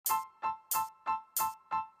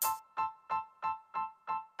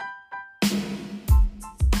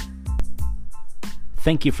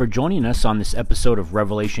Thank you for joining us on this episode of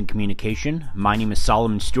Revelation Communication. My name is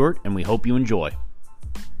Solomon Stewart, and we hope you enjoy.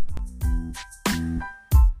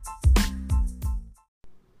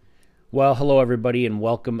 Well, hello everybody, and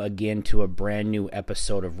welcome again to a brand new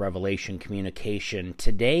episode of Revelation Communication.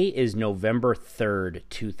 Today is November 3rd,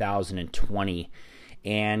 2020,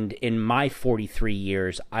 and in my 43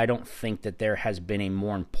 years, I don't think that there has been a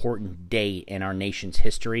more important day in our nation's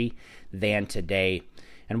history than today.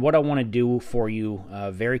 And what I want to do for you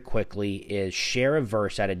very quickly is share a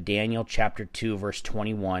verse out of Daniel chapter 2, verse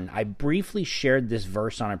 21. I briefly shared this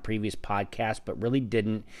verse on a previous podcast, but really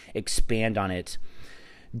didn't expand on it.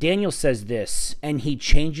 Daniel says this, "And he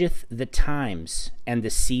changeth the times and the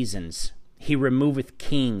seasons. He removeth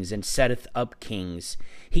kings and setteth up kings.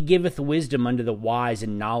 He giveth wisdom unto the wise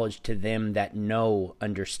and knowledge to them that know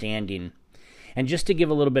understanding." And just to give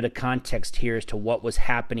a little bit of context here as to what was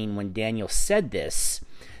happening when Daniel said this,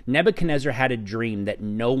 Nebuchadnezzar had a dream that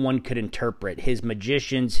no one could interpret. His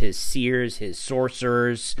magicians, his seers, his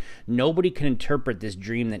sorcerers, nobody could interpret this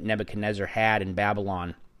dream that Nebuchadnezzar had in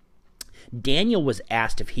Babylon. Daniel was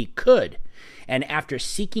asked if he could, and after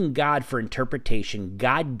seeking God for interpretation,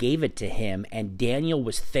 God gave it to him, and Daniel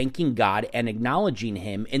was thanking God and acknowledging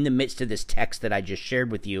him in the midst of this text that I just shared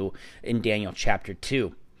with you in Daniel chapter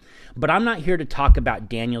 2. But I'm not here to talk about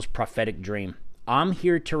Daniel's prophetic dream. I'm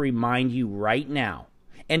here to remind you right now,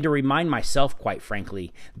 and to remind myself, quite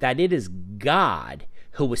frankly, that it is God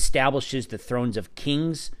who establishes the thrones of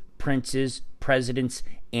kings, princes, presidents,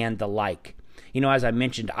 and the like. You know, as I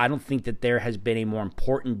mentioned, I don't think that there has been a more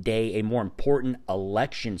important day, a more important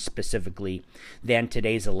election specifically, than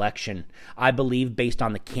today's election. I believe, based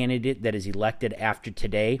on the candidate that is elected after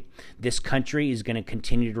today, this country is going to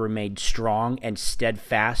continue to remain strong and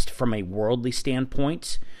steadfast from a worldly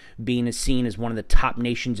standpoint, being seen as one of the top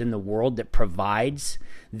nations in the world that provides,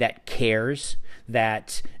 that cares,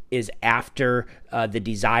 that is after the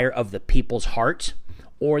desire of the people's heart,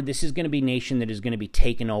 or this is going to be a nation that is going to be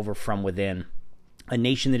taken over from within. A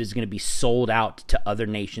nation that is going to be sold out to other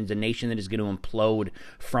nations, a nation that is going to implode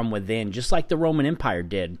from within, just like the Roman Empire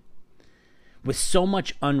did. With so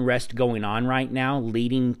much unrest going on right now,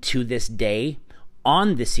 leading to this day,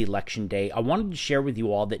 on this election day, I wanted to share with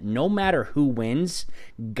you all that no matter who wins,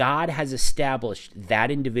 God has established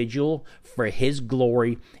that individual for His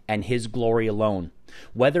glory and His glory alone.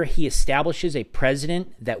 Whether He establishes a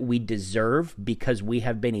president that we deserve because we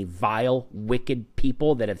have been a vile, wicked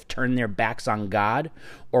people that have turned their backs on God,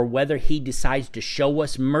 or whether He decides to show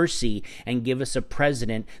us mercy and give us a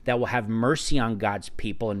president that will have mercy on God's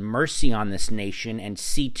people and mercy on this nation and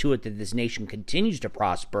see to it that this nation continues to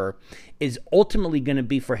prosper, is ultimately going to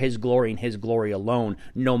be for His glory and His glory alone,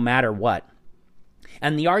 no matter what.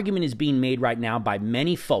 And the argument is being made right now by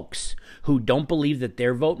many folks who don't believe that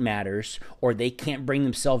their vote matters, or they can't bring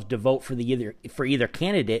themselves to vote for either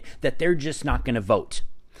candidate, that they're just not going to vote.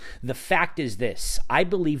 The fact is this: I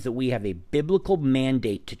believe that we have a biblical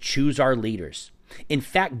mandate to choose our leaders. In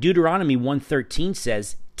fact, Deuteronomy 1:13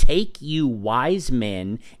 says, "Take you wise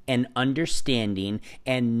men and understanding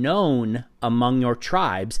and known among your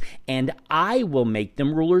tribes, and I will make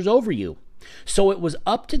them rulers over you." So it was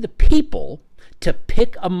up to the people to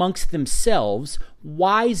pick amongst themselves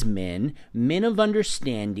wise men, men of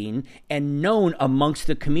understanding, and known amongst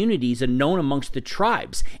the communities and known amongst the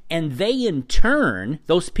tribes. And they in turn,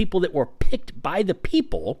 those people that were picked by the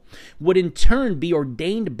people, would in turn be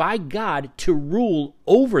ordained by God to rule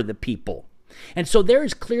over the people. And so there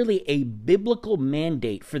is clearly a biblical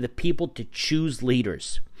mandate for the people to choose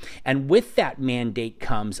leaders. And with that mandate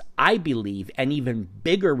comes, I believe, an even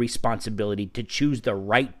bigger responsibility to choose the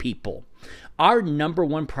right people. Our number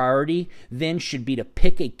one priority then should be to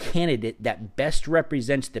pick a candidate that best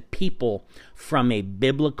represents the people from a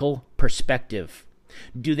biblical perspective.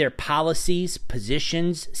 Do their policies,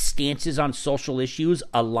 positions, stances on social issues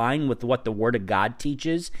align with what the Word of God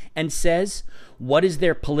teaches and says? What is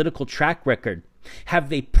their political track record? Have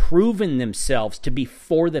they proven themselves to be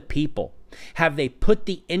for the people? Have they put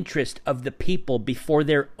the interest of the people before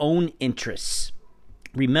their own interests?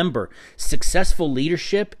 Remember, successful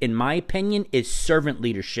leadership, in my opinion, is servant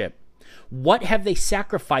leadership. What have they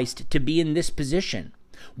sacrificed to be in this position?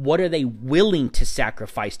 What are they willing to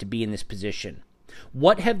sacrifice to be in this position?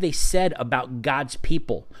 What have they said about God's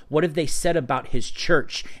people? What have they said about His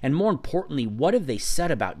church? And more importantly, what have they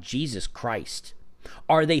said about Jesus Christ?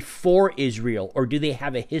 Are they for Israel, or do they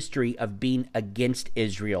have a history of being against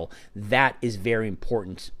Israel? That is very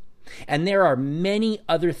important. And there are many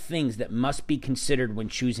other things that must be considered when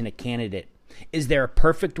choosing a candidate. Is there a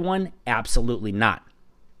perfect one? Absolutely not.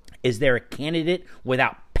 Is there a candidate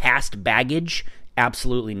without past baggage?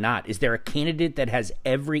 Absolutely not. Is there a candidate that has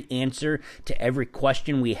every answer to every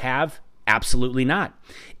question we have? Absolutely not.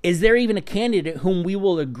 Is there even a candidate whom we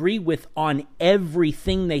will agree with on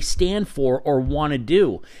everything they stand for or want to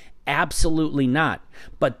do? Absolutely not.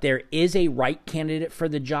 But there is a right candidate for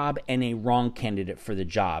the job and a wrong candidate for the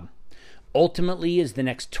job. Ultimately, as the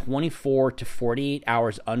next 24 to 48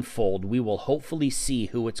 hours unfold, we will hopefully see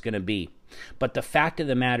who it's going to be. But the fact of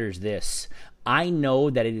the matter is this: I know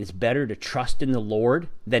that it is better to trust in the Lord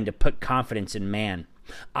than to put confidence in man.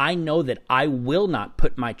 I know that I will not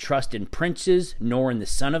put my trust in princes nor in the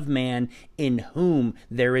Son of Man, in whom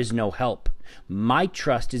there is no help. My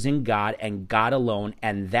trust is in God and God alone,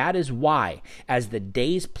 and that is why, as the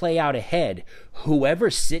days play out ahead,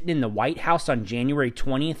 whoever's sitting in the White House on January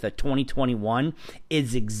 20th of 2021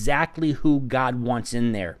 is exactly who God wants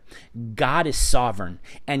in there. God is sovereign,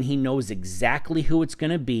 and he knows exactly who it's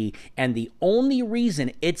going to be, and the only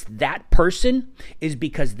reason it's that person is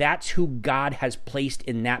because that's who God has placed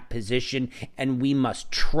in that position, and we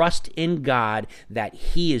must trust in God that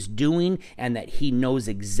he is doing and that he knows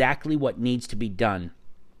exactly what needs to be done.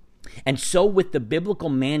 And so with the biblical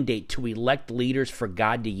mandate to elect leaders for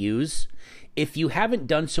God to use, if you haven't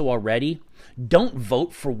done so already, don't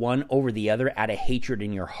vote for one over the other out of hatred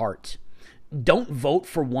in your heart. Don't vote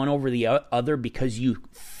for one over the other because you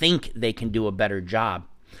think they can do a better job.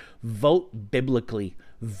 Vote biblically.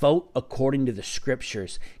 Vote according to the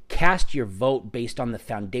scriptures. Cast your vote based on the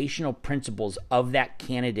foundational principles of that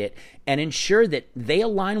candidate and ensure that they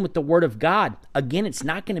align with the Word of God. Again, it's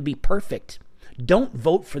not going to be perfect. Don't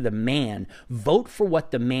vote for the man. Vote for what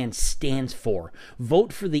the man stands for.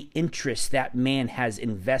 Vote for the interests that man has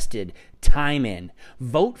invested time in.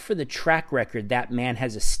 Vote for the track record that man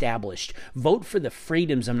has established. Vote for the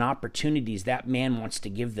freedoms and opportunities that man wants to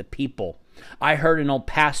give the people. I heard an old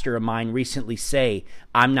pastor of mine recently say,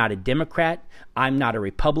 "I'm not a Democrat, I'm not a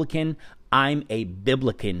Republican, I'm a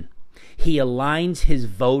Biblican." He aligns his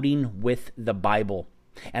voting with the Bible.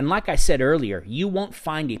 And like I said earlier, you won't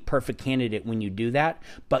find a perfect candidate when you do that,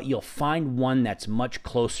 but you'll find one that's much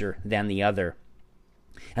closer than the other.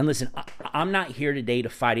 And listen, I'm not here today to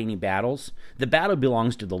fight any battles. The battle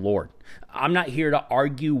belongs to the Lord. I'm not here to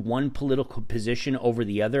argue one political position over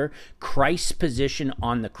the other. Christ's position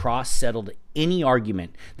on the cross settled any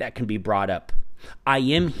argument that can be brought up. I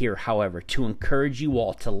am here, however, to encourage you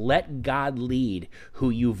all to let God lead who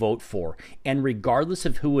you vote for. And regardless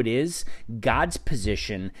of who it is, God's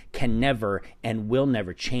position can never and will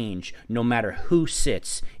never change, no matter who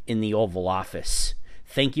sits in the Oval Office.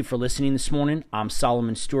 Thank you for listening this morning. I'm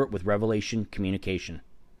Solomon Stewart with Revelation Communication.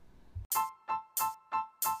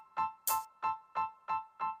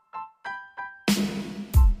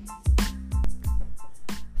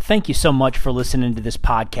 Thank you so much for listening to this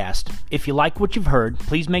podcast. If you like what you've heard,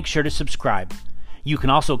 please make sure to subscribe. You can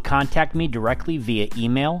also contact me directly via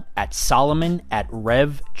email at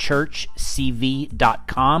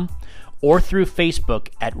solomon@revchurchcv.com or through Facebook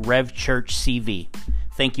at RevChurchCV.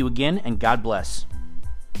 Thank you again, and God bless.